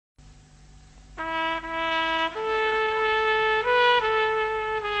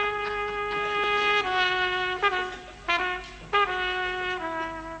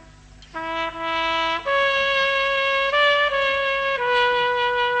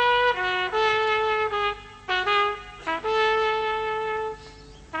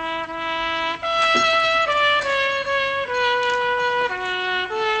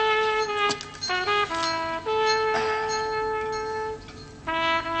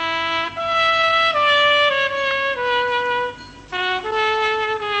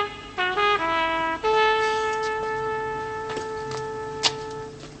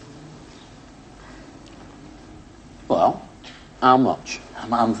How much?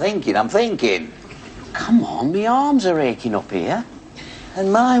 I'm thinking. Come on, my arms are aching up here.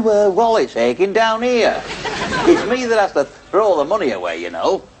 And my wallet's aching down here. It's me that has to throw the money away, you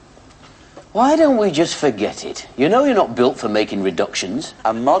know. Why don't we just forget it? You know you're not built for making reductions.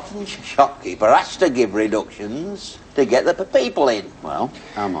 A modern shopkeeper has to give reductions to get the people in. Well,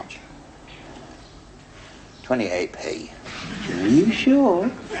 how much? 28p. Are you sure?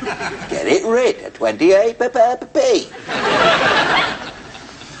 Get it rid of 28p.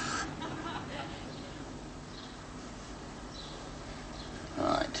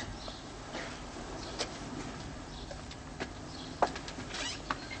 Right.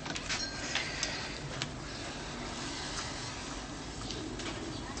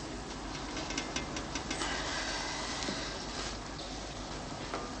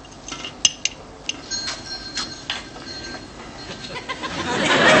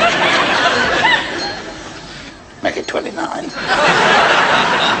 Make it 29.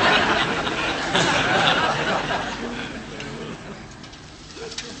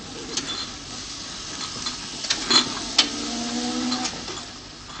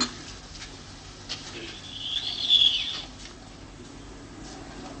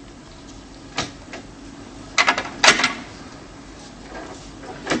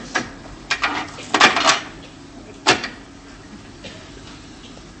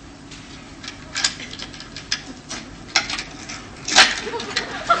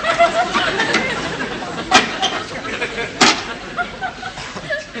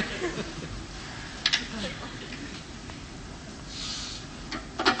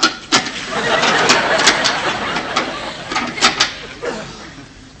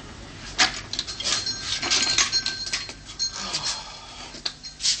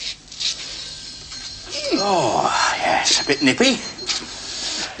 Oh, yes, a bit nippy.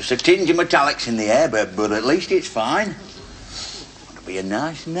 Just a tinge of metallics in the air, but at least it's fine. It'll be a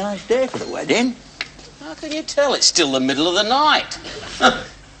nice day for the wedding. How can you tell? It's still the middle of the night.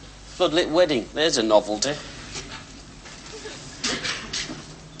 Floodlit wedding. There's a novelty.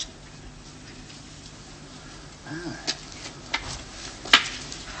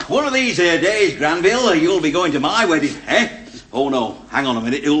 One of these days, Granville, you'll be going to my wedding, eh? Oh, no, hang on a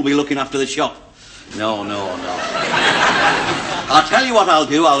minute. Who'll be looking after the shop? No. I'll tell you what I'll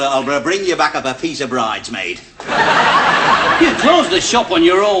do. I'll bring you back up a piece of bridesmaid. You close the shop on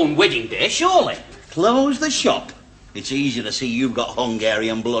your own wedding day, surely. Close the shop? It's easy to see you've got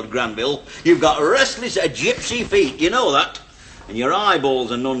Hungarian blood, Granville. You've got restless gypsy feet, you know that. And your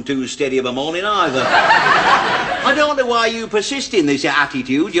eyeballs are none too steady of a morning either. I don't know why you persist in this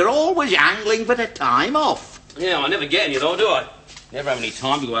attitude. You're always angling for the time off. Yeah, I never get any though, do I? Never have any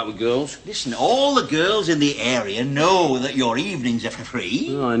time to go out with girls. Listen, all the girls in the area know that your evenings are for free.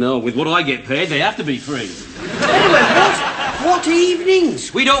 Oh, I know. With what I get paid, they have to be free. Anyway, what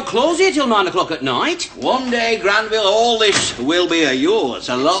evenings? We don't close here till 9 o'clock at night. One day, Granville, all this will be yours.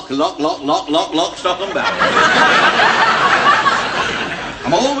 A lock, stock and barrel.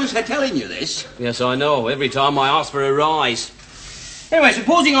 I'm always telling you this. Yes, I know. Every time I ask for a rise. Anyway,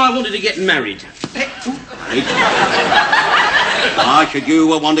 supposing I wanted to get married. Married? Why should you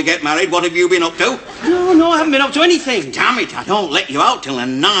want to get married? What have you been up to? No, I haven't been up to anything. Damn it, I don't let you out till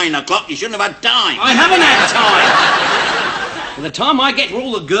 9 o'clock. You shouldn't have had time. I haven't had time. By the time I get where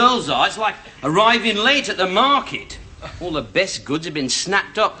all the girls are, it's like arriving late at the market. All the best goods have been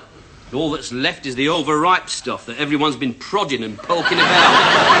snapped up. All that's left is the overripe stuff that everyone's been prodding and poking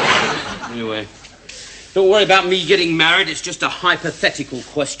about. Anyway, don't worry about me getting married. It's just a hypothetical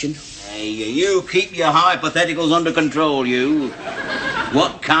question. Hey, you keep your hypotheticals under control, you.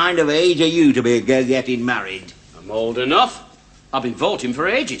 What kind of age are you to be getting married? I'm old enough. I've been voting for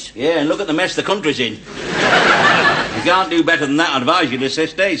ages. Yeah, and look at the mess the country's in. You can't do better than that. I'd advise you to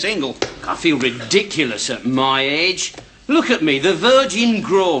stay single. I feel ridiculous at my age. Look at me, the virgin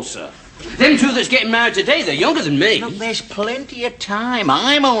grocer. Them two that's getting married today, they're younger than me. Look, there's plenty of time.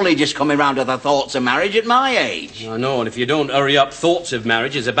 I'm only just coming round to the thoughts of marriage at my age. I know, and if you don't hurry up, thoughts of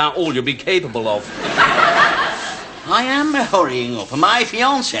marriage is about all you'll be capable of. I am hurrying up. My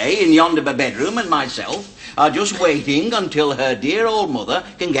fiancée in yonder bedroom and myself are just waiting until her dear old mother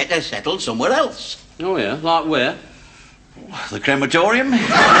can get her settled somewhere else. Oh, yeah? Like where? The crematorium.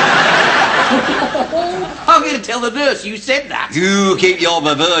 I'm going to tell the nurse you said that. You keep your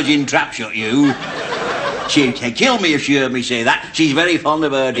virgin trap shut, you. She'd kill me if she heard me say that. She's very fond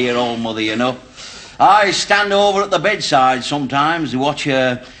of her dear old mother, you know. I stand over at the bedside sometimes to watch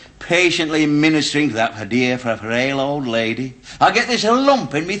her patiently ministering to that dear, frail old lady. I get this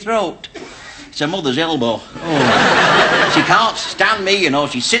lump in my throat. It's her mother's elbow. Oh. She can't stand me, you know.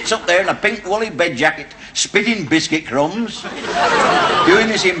 She sits up there in a pink woolly bed jacket, spitting biscuit crumbs, doing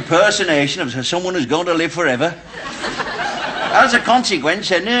this impersonation of someone who's going to live forever. As a consequence,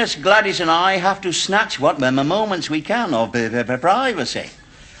 Nurse Gladys and I have to snatch what moments we can of privacy.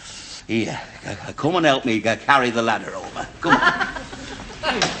 Here, come and help me carry the ladder over. Come on.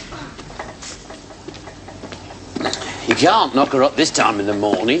 You can't knock her up this time in the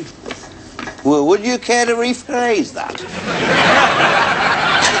morning. Well, would you care to rephrase that?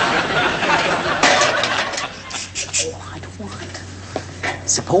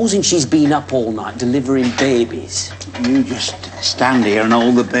 Supposing she's been up all night delivering babies. You just stand here and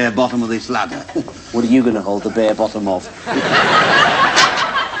hold the bare bottom of this ladder. What are you going to hold the bare bottom of?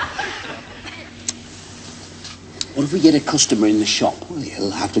 What if we get a customer in the shop? Well,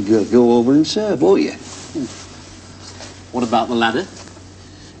 you'll have to go over and serve, won't you? What about the ladder?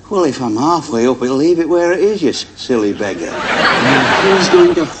 Well, if I'm halfway up, it'll leave it where it is, you silly beggar. Who's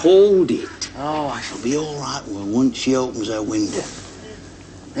going to hold it? Oh, I shall be all right once she opens her window.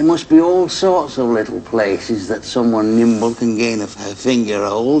 There must be all sorts of little places that someone nimble can gain a finger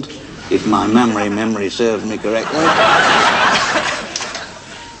hold, if my memory serves me correctly.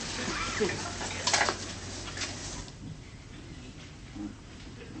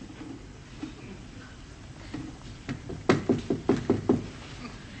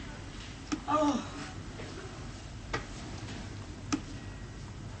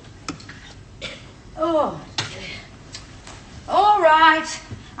 Oh. All right.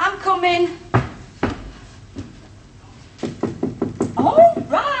 I'm coming. All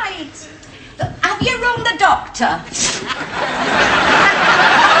right. Have you rung the doctor?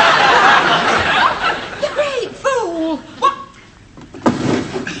 You great fool.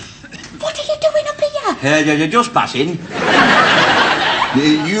 What are you doing up here? You're just passing.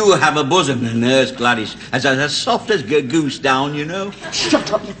 You have a bosom, Nurse Gladys, as soft as goose down, you know.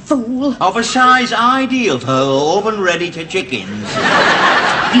 Shut up, you fool. Of a size ideal for oven-ready to chickens.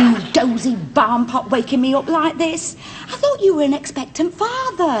 You dozy barn pot waking me up like this. I thought you were an expectant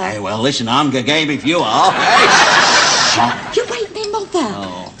father. Hey, well, listen, I'm game if you are. Hey. You wake me mother.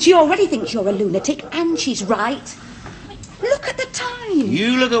 Oh. She already thinks you're a lunatic, and she's right. Look at the time.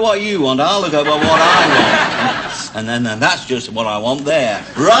 You look at what you want, I'll look at what I want. And then that's just what I want there.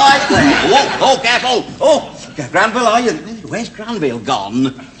 Right there. Oh, careful. Oh, Granville, are you? Where's Granville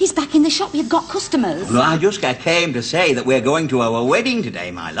gone? He's back in the shop. You've got customers. Well, I just came to say that we're going to our wedding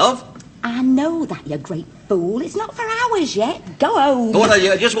today, my love. I know that, you great fool. It's not for hours yet. Go home. Oh,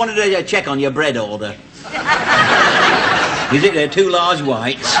 I just wanted to check on your bread order. Is it 2 large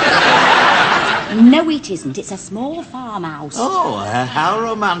whites? No, it isn't. It's a small farmhouse. Oh, how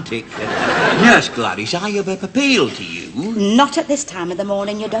romantic. Nurse Gladys, I have appealed to you. Not at this time of the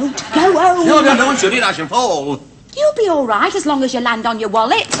morning, you don't. Go home. No, don't shoot it. I shall fall. You'll be all right as long as you land on your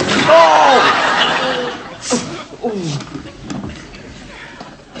wallet. Oh!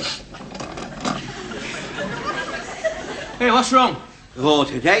 Hey, what's wrong? Oh,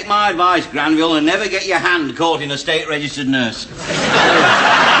 to take my advice, Granville, and never get your hand caught in a state-registered nurse.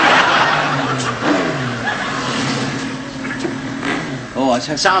 Oh, it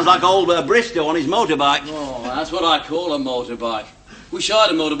sounds like old Bristow on his motorbike. Oh, that's what I call a motorbike. Wish I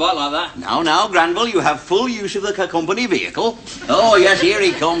had a motorbike like that. Now, Granville, you have full use of the company vehicle. Oh, yes, here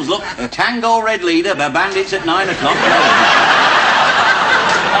he comes. Look, a Tango Red Leader, bandits at 9 o'clock.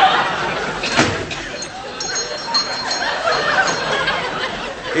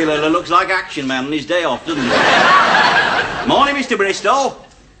 He looks like Action Man on his day off, doesn't he? Morning, Mr. Bristow.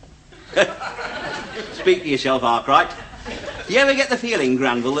 Speak to yourself, Arkwright. Do you ever get the feeling,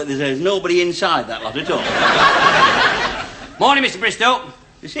 Granville, that there's nobody inside that lot at all? Morning, Mr. Bristow.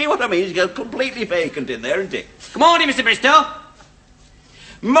 You see what I mean? It's completely vacant in there, isn't it? Good morning, Mr. Bristow.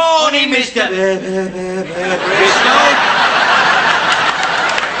 Morning, Mr. Bristow.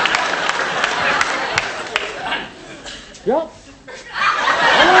 Yep.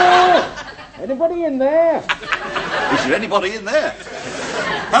 Hello! Anybody in there? Is there anybody in there?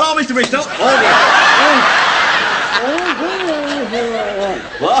 Hello, Mr. Bristow.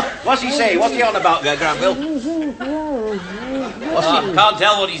 What? What's he saying? What's he on about, Granville? I can't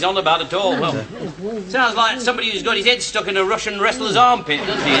tell what he's on about at all. Well, sounds like somebody who's got his head stuck in a Russian wrestler's armpit,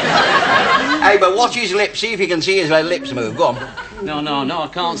 doesn't he? Hey, but watch his lips. See if you can see his lips move. Go on. No, I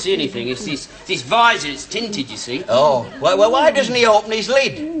can't see anything. It's this visor. It's tinted, you see. Oh, well, why doesn't he open his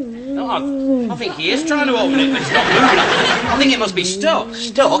lid? No, I think he is trying to open it, but it's not moving. I think it must be stuck.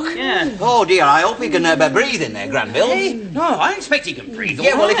 Stuck? Yeah. Oh, dear, I hope he can breathe in there, Granville. Hey, no, I expect he can breathe.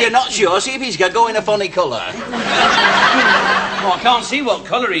 Yeah, all well, right. if you're not sure, see if he's going a funny colour. Oh, I can't see what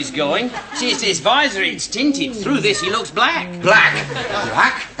colour he's going. See, it's this visor. It's tinted. Through this, he looks black. Black?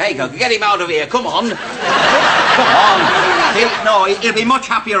 Black? Hey, get him out of here. Come on. Come on. No, he'll be much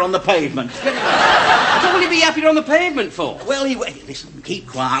happier on the pavement. What will he be happier on the pavement for? Well, listen, keep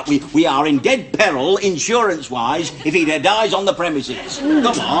quiet. We are in dead peril, insurance-wise, if he dies on the premises.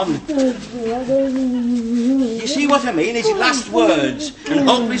 Come on. You see what I mean? It's his last words, and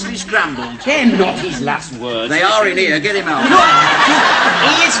hopelessly scrambled. They're not his last words. They are in here. Get him out.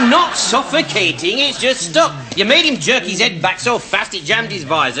 He is not suffocating, it's just stuck. You made him jerk his head back so fast it jammed his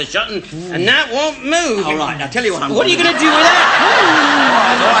visor shut, and that won't move. All right, I'll tell you what I'm What are you going to do with that?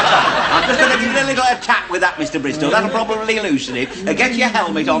 All right. I'm just going to give you a little attack with that, Mr. Bristow. That'll probably loosen it. Get your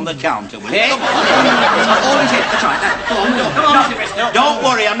helmet on the counter, will you? Hey. Come on. All his head. That's right. Come on, Mr. Bristow. Don't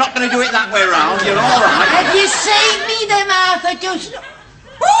worry, I'm not going to do it that way round. You're all right. Have you seen me, them Arthur just...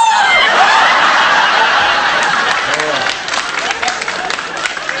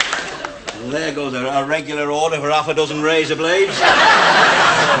 Well, there goes a regular order for half a dozen razor blades.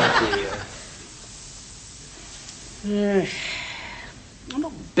 I'm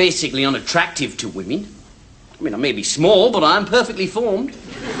not basically unattractive to women. I mean, I may be small, but I'm perfectly formed.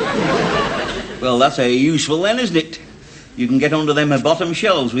 Well, that's a useful then, isn't it? You can get under them bottom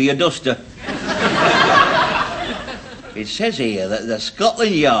shelves with your duster. It says here that the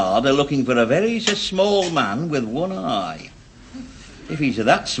Scotland Yard are looking for a very small man with one eye. If he's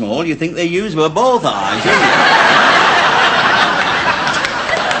that small, you think they use both eyes, don't you?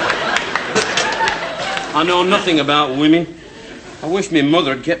 I know nothing about women. I wish my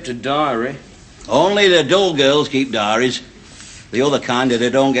mother had kept a diary. Only the dull girls keep diaries. The other kind, they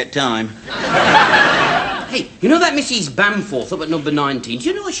don't get time. Hey, you know that Mrs. Bamforth up at number 19? Do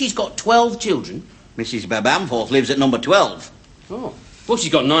you know she's got 12 children? Mrs. Bamforth lives at number 12. Oh. Well,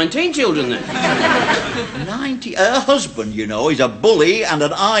 she's got 19 children then. 90? Her husband, you know, is a bully and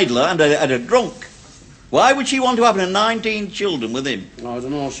an idler and a drunk. Why would she want to have 19 children with him? I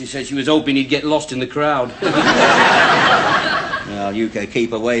don't know. She said she was hoping he'd get lost in the crowd. Well, you can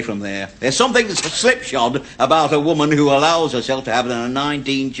keep away from there. There's something slipshod about a woman who allows herself to have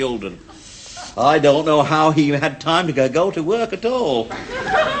 19 children. I don't know how he had time to go to work at all.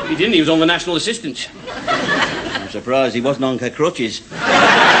 He didn't. He was on the national assistance. I'm surprised he wasn't on crutches.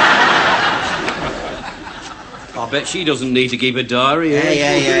 I bet she doesn't need to keep a diary.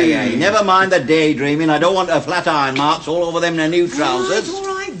 Hey. Never mind the daydreaming. I don't want flat iron marks all over them new trousers. All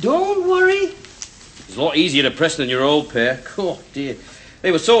right. Don't worry. It's a lot easier to press than your old pair. Oh, dear.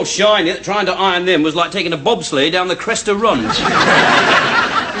 They were so shiny that trying to iron them was like taking a bobsleigh down the Cresta Runs.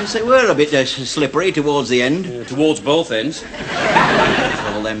 Yes, they were a bit slippery towards the end. Towards both ends.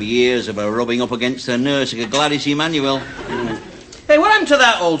 All them years of her rubbing up against her nurse like a Gladys Emanuel. Hey, what happened to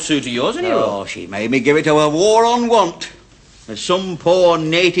that old suit of yours, anyway? Oh, she made me give it to a war on want. There's some poor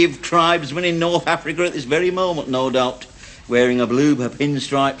native tribesman in North Africa at this very moment, no doubt, wearing a blue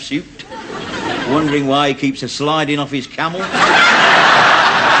pinstripe suit, wondering why he keeps sliding off his camel.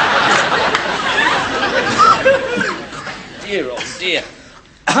 Dear, oh dear.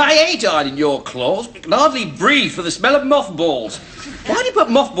 I hate ironing your clothes. I can hardly breathe for the smell of mothballs. Why do you put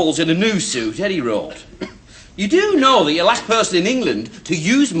mothballs in a new suit, Eddie wrote? You do know that you're the last person in England to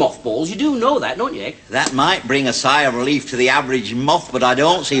use mothballs. You do know that, don't you? That might bring a sigh of relief to the average moth, but I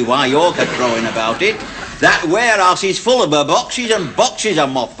don't see why you're crowing about it. That warehouse is full of boxes and boxes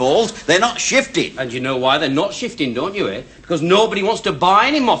of mothballs. They're not shifted. And you know why they're not shifting, don't you, eh? Because nobody wants to buy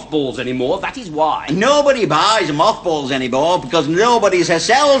any mothballs anymore. That is why. Nobody buys mothballs anymore because nobody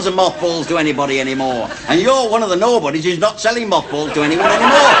sells mothballs to anybody anymore. And you're one of the nobodies who's not selling mothballs to anyone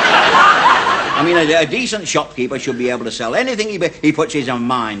anymore. I mean, a decent shopkeeper should be able to sell anything he puts his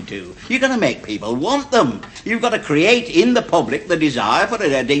mind to. You've got to make people want them. You've got to create in the public the desire for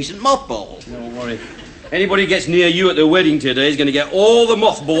a decent mothball. Don't worry. Anybody who gets near you at the wedding today is going to get all the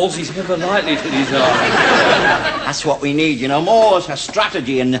mothballs he's ever likely to desire. That's what we need, you know, more a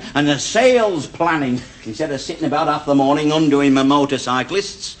strategy and a sales planning instead of sitting about half the morning undoing my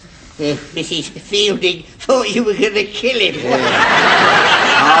motorcyclists. Mrs. Fielding thought you were going to kill him.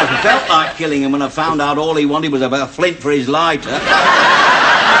 I felt like killing him when I found out all he wanted was a flint for his lighter.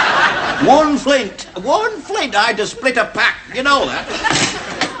 One flint. I had to split a pack. You know that.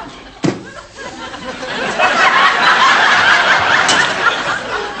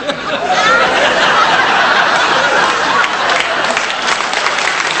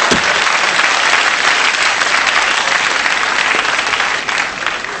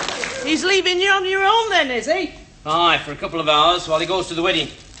 He's leaving you on your own then, is he? Aye, for a couple of hours while he goes to the wedding.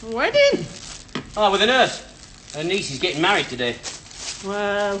 Wedding? Ah, with a nurse. Her niece is getting married today.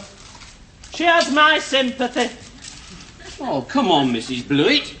 Well, she has my sympathy. Oh, come on, Mrs.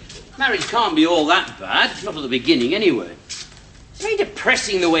 Blewett. Marriage can't be all that bad. Not at the beginning, anyway. Very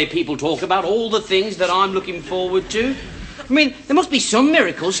depressing the way people talk about all the things that I'm looking forward to. I mean, there must be some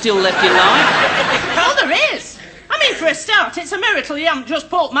miracles still left in life. Oh, there is. I mean, for a start, it's a miracle you haven't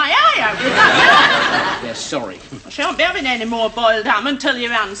just poked my eye out with that. Yeah, sorry. I shan't be having any more boiled ham until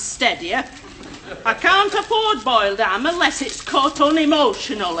your hand's steadier. I can't afford boiled ham unless it's cut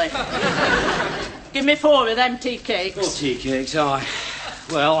unemotionally. Give me 4 of them tea cakes. Oh, tea cakes, aye.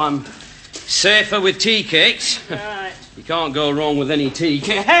 Well, I'm safer with tea cakes. Right. You can't go wrong with any tea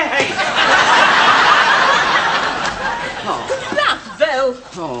cake. Hey! Granville,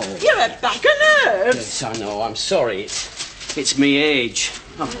 you're a bag of nerves. Yes, I know. I'm sorry. It's me age.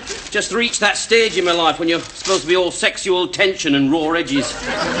 I've just reached that stage in my life when you're supposed to be all sexual tension and raw edges.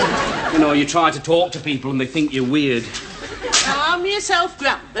 You know, you try to talk to people and they think you're weird. Calm yourself,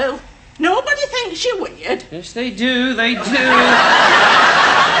 Granville. Nobody thinks you're weird. Yes, they do. They do.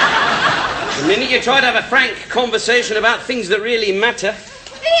 The minute you try to have a frank conversation about things that really matter...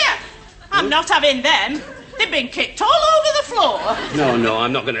 Here, I'm not having them. They've been kicked all over the floor. No,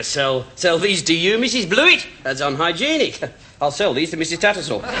 I'm not going to sell these to you, Mrs. Blewett. That's unhygienic. I'll sell these to Mrs.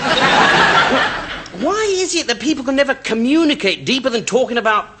 Tattersall. Why is it that people can never communicate deeper than talking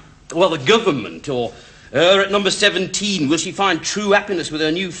about, well, the government or her at number 17? Will she find true happiness with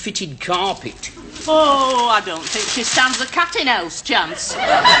her new fitted carpet? Oh, I don't think she stands a cat in hell's chance. For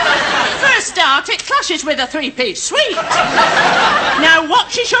a start, it clashes with a 3-piece suite. Now,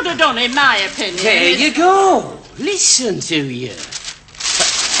 what she should have done, in my opinion... There you go. Listen to you.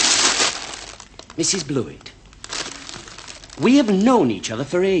 Mrs. Blewett, we have known each other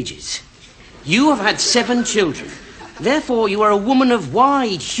for ages. You have had 7 children. Therefore, you are a woman of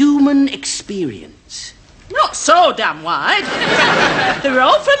wide human experience. Not so damn wide. They're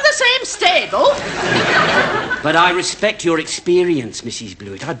all from the same stable. But I respect your experience, Mrs.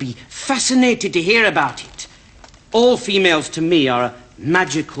 Blewett. I'd be fascinated to hear about it. All females to me are a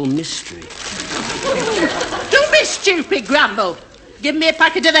magical mystery. Don't be stupid, Granville. Give me a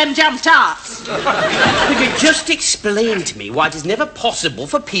packet of them jam tarts. Could you just explain to me why it is never possible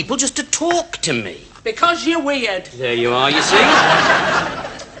for people just to talk to me? Because you're weird. There you are, you see.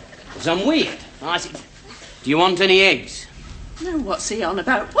 Because I'm weird. I see. Do you want any eggs? No, what's he on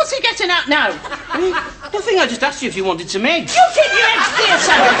about? What's he getting at now? Nothing, I just asked you if you wanted some eggs. You keep your eggs to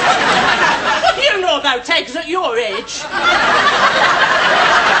yourself. What do you know about eggs at your age?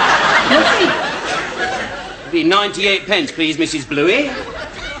 It'll be 98 pence, please, Mrs. Bluey.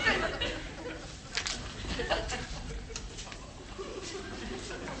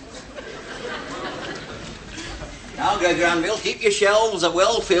 Now, Granville, keep your shelves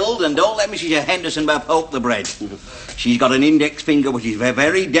well filled and don't let Mrs. Henderson poke the bread. She's got an index finger which is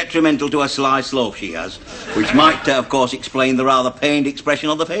very detrimental to her sliced loaf, she has, which might, of course, explain the rather pained expression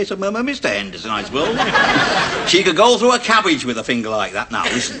on the face of Mr. Henderson, I suppose. She could go through a cabbage with a finger like that. Now,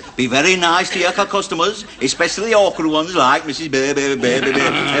 listen, be very nice to your customers, especially the awkward ones like Mrs.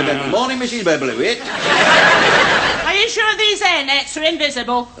 Morning, Mrs. Blewett. Are you sure these air nets are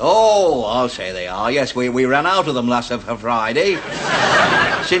invisible? Oh, I'll say they are. Yes, we ran out of them last Friday.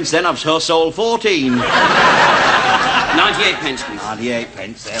 Since then, I've sold 14. 98 pence, please. 98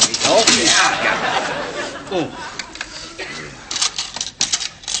 pence, there we go. Oh.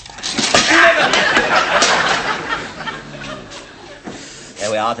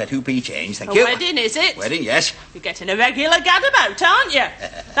 There we are, the 2p change, thank you. A wedding, is it? Wedding, yes. You're getting a regular gadabout, aren't you?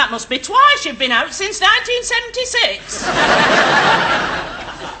 That must be twice you've been out since 1976.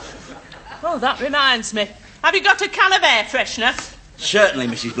 Oh, that reminds me. Have you got a can of air freshener? Certainly,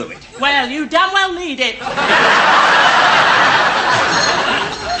 Mrs. Blewett. Well, you damn well need it.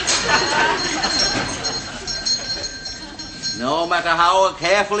 No matter how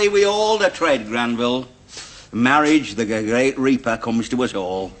carefully we all tread, Granville, marriage, the great reaper, comes to us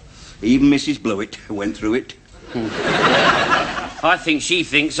all. Even Mrs. Blewett went through it. I think she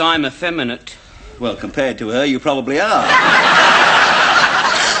thinks I'm effeminate. Well, compared to her, you probably are.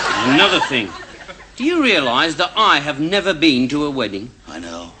 Another thing. Do you realise that I have never been to a wedding? I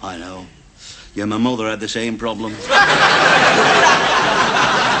know. Yeah, my mother had the same problem.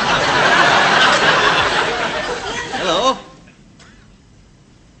 Hello?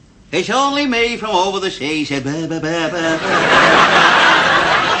 It's only me from over the sea, said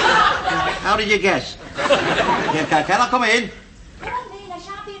How did you guess? Yeah, can I come in? Come on, Neil, I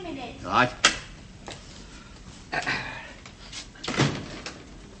shan't be a minute. Right.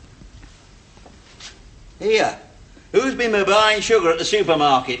 Here, who's been buying sugar at the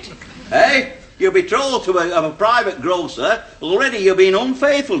supermarket? Hey, you're betrothed to a private grocer. Already you've been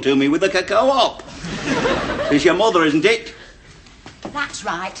unfaithful to me with the co-op. It's your mother, isn't it? That's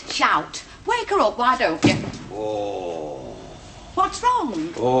right, shout. Wake her up, why don't you? Oh. What's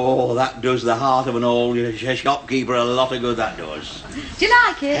wrong? Oh, that does the heart of an old shopkeeper a lot of good, that does. Do you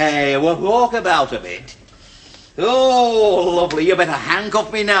like it? Hey, we'll walk about a bit. Oh, lovely. You better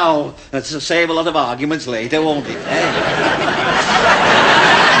handcuff me now. That's to save a lot of arguments later, won't it? Eh?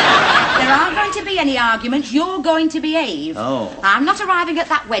 There aren't going to be any arguments. You're going to behave. Oh. I'm not arriving at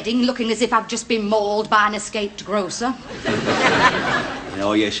that wedding looking as if I've just been mauled by an escaped grocer. You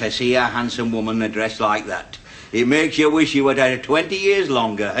know, yes, I see a handsome woman dressed like that. It makes you wish you were dead 20 years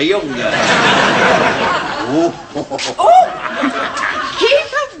longer, younger.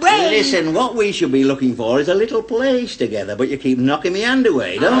 Keep away! Listen, what we should be looking for is a little place together, but you keep knocking me hand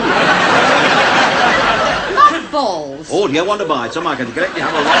away, don't you? Mothballs! Oh, do you want to buy some? I can collect you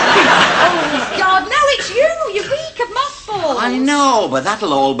have a lot of tea. Oh, God, no, it's you! You're weak of mothballs! I know, but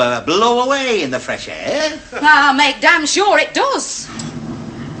that'll all blow away in the fresh air. I'll make damn sure it does.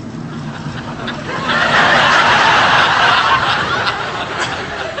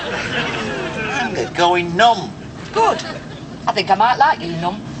 They're going numb. Good. I think I might like you,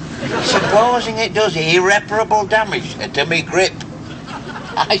 Num. Supposing it does irreparable damage to me grip.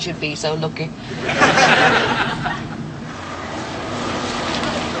 I should be so lucky.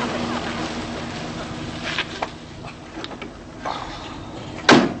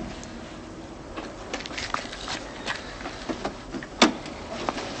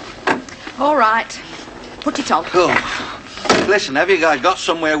 All right. Put it on. Oh. Listen, have you guys got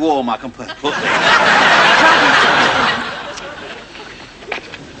somewhere warm I can put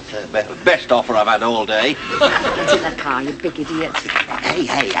best offer I've had all day. Get in the car, you big idiot.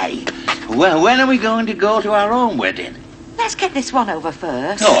 Hey. Well, when are we going to go to our own wedding? Let's get this one over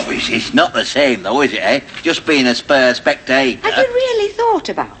first. Oh, it's not the same, though, is it, eh? Just being a spectator. Have you really thought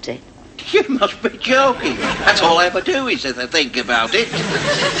about it? You must be joking. That's all I ever do is to think about it.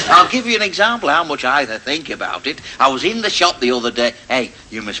 I'll give you an example how much I think about it. I was in the shop the other day. Hey,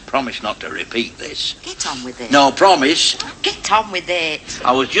 you must promise not to repeat this. Get on with it. No, promise. Get on with it.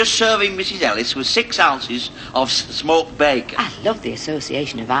 I was just serving Mrs. Ellis with 6 ounces of smoked bacon. I love the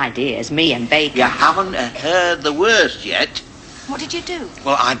association of ideas, me and bacon. You haven't heard the worst yet. What did you do?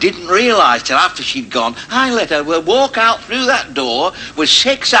 Well, I didn't realise till after she'd gone. I let her walk out through that door with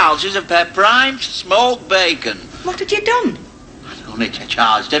 6 ounces of her prime smoked bacon. What had you done? I'd only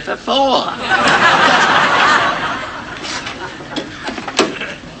charged her for 4.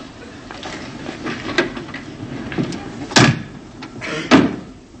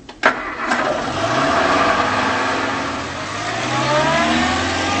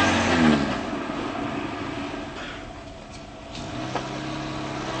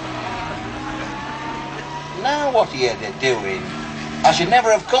 Now what are you doing? I should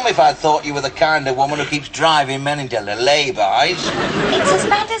never have come if I'd thought you were the kind of woman who keeps driving men into lay-bys. It's as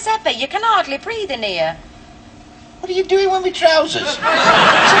bad as ever. You can hardly breathe in here. What are you doing with my trousers? Your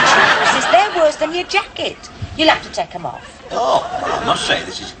trousers, they're worse than your jacket. You'll have to take them off. Oh, I must say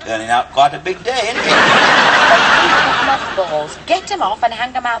this is turning out quite a big day, isn't it? Mothballs. Get them off and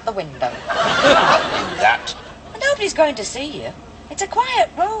hang them out the window. I'll do that. Nobody's going to see you. It's a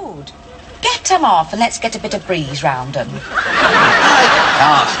quiet road. Get them off and let's get a bit of breeze round them. I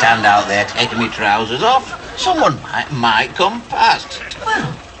can't stand out there taking my trousers off. Someone might come past.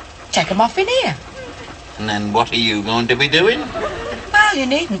 Well, take them off in here. And then what are you going to be doing? Well, you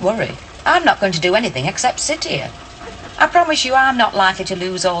needn't worry. I'm not going to do anything except sit here. I promise you I'm not likely to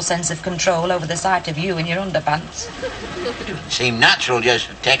lose all sense of control over the sight of you in your underpants. Seemed natural just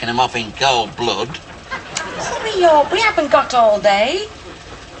taking them off in cold blood. Hurry up, we haven't got all day.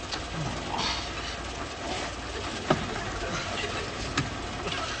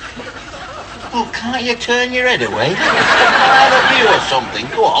 Well, can't you turn your head away? Have a view or something.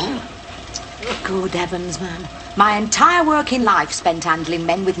 Go on. Good heavens, man. My entire working life spent handling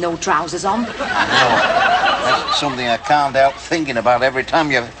men with no trousers on. I know. That's something I can't help thinking about every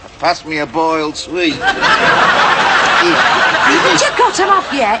time you pass me a boiled sweet. Haven't you got them off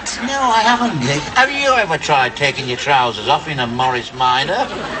yet? No, I haven't, Dick. Have you ever tried taking your trousers off in a Morris Minor?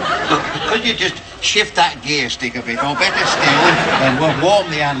 Could you just shift that gear stick a bit, or better still, and warm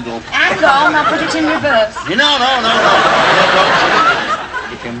the handle? Hang on, I'll put it in reverse. No.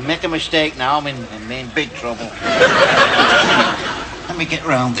 If you make a mistake now, I'm in big trouble. Let me get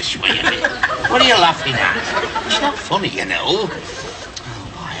round this way a bit. What are you laughing at? It's not funny, you know. Oh, boy,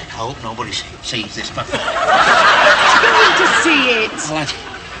 I hope nobody sees this before. I'm going to see it. Well,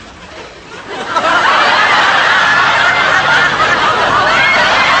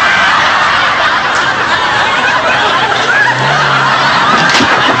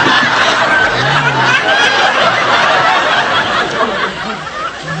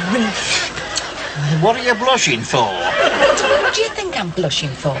 What are you blushing for? I told you I'm blushing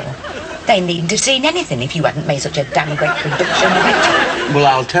for? They needn't have seen anything if you hadn't made such a damn great production of it. Well,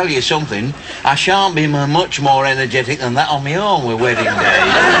 I'll tell you something. I shan't be much more energetic than that on my own with wedding day.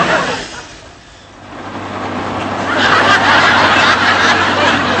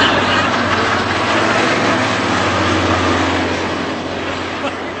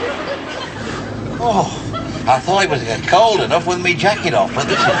 Oh, I thought it was cold enough with me jacket off, but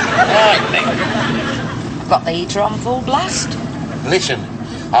this is frightening. Got the heater on full blast? Listen,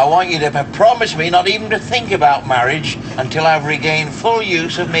 I want you to promise me not even to think about marriage until I've regained full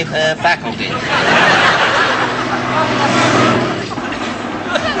use of my faculties.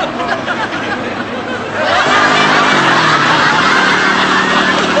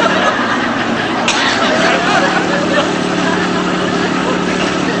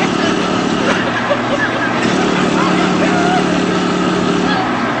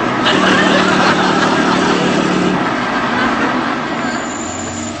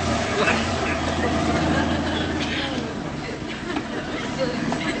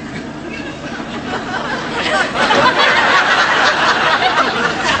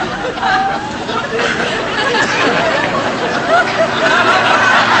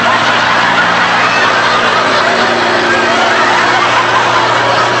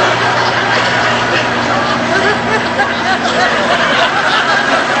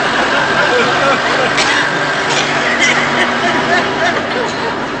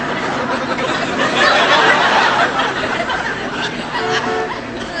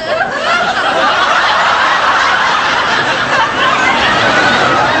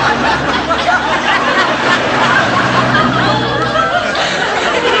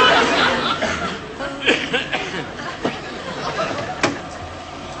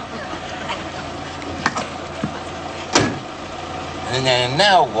 And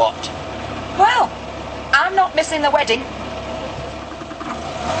now what? Well, I'm not missing the wedding.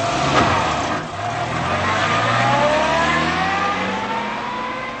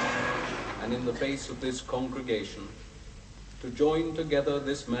 And in the face of this congregation, to join together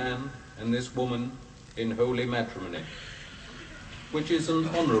this man and this woman in holy matrimony, which is an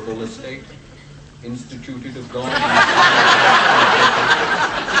honourable estate, instituted of God.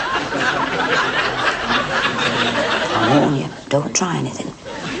 I warn you, don't try anything.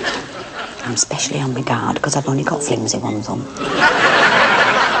 I'm especially on my guard because I've only got flimsy ones on.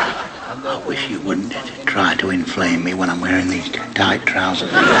 I wish you wouldn't try to inflame me when I'm wearing these tight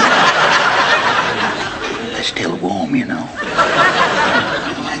trousers. They're still warm, you know.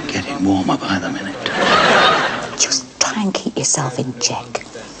 I'm getting warmer by the minute. Just try and keep yourself in check.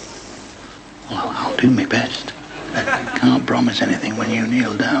 Well, I'll do my best. Can't promise anything when you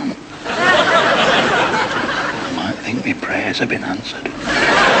kneel down. I might think my prayers have been answered.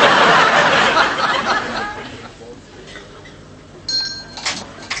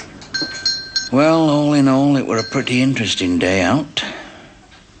 Well, all in all, it were a pretty interesting day out.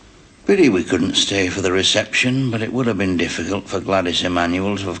 Pity we couldn't stay for the reception, but it would have been difficult for Gladys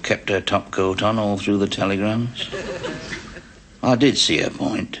Emanuel to have kept her top coat on all through the telegrams. I did see her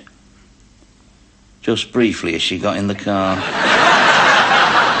point. Just briefly as she got in the car.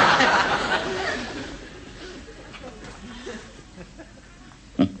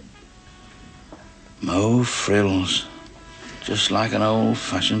 Mauve frills. Just like an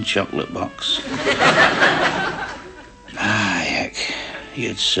old-fashioned chocolate box. Ah, heck.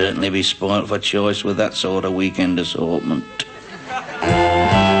 You'd certainly be spoilt for choice with that sort of weekend assortment.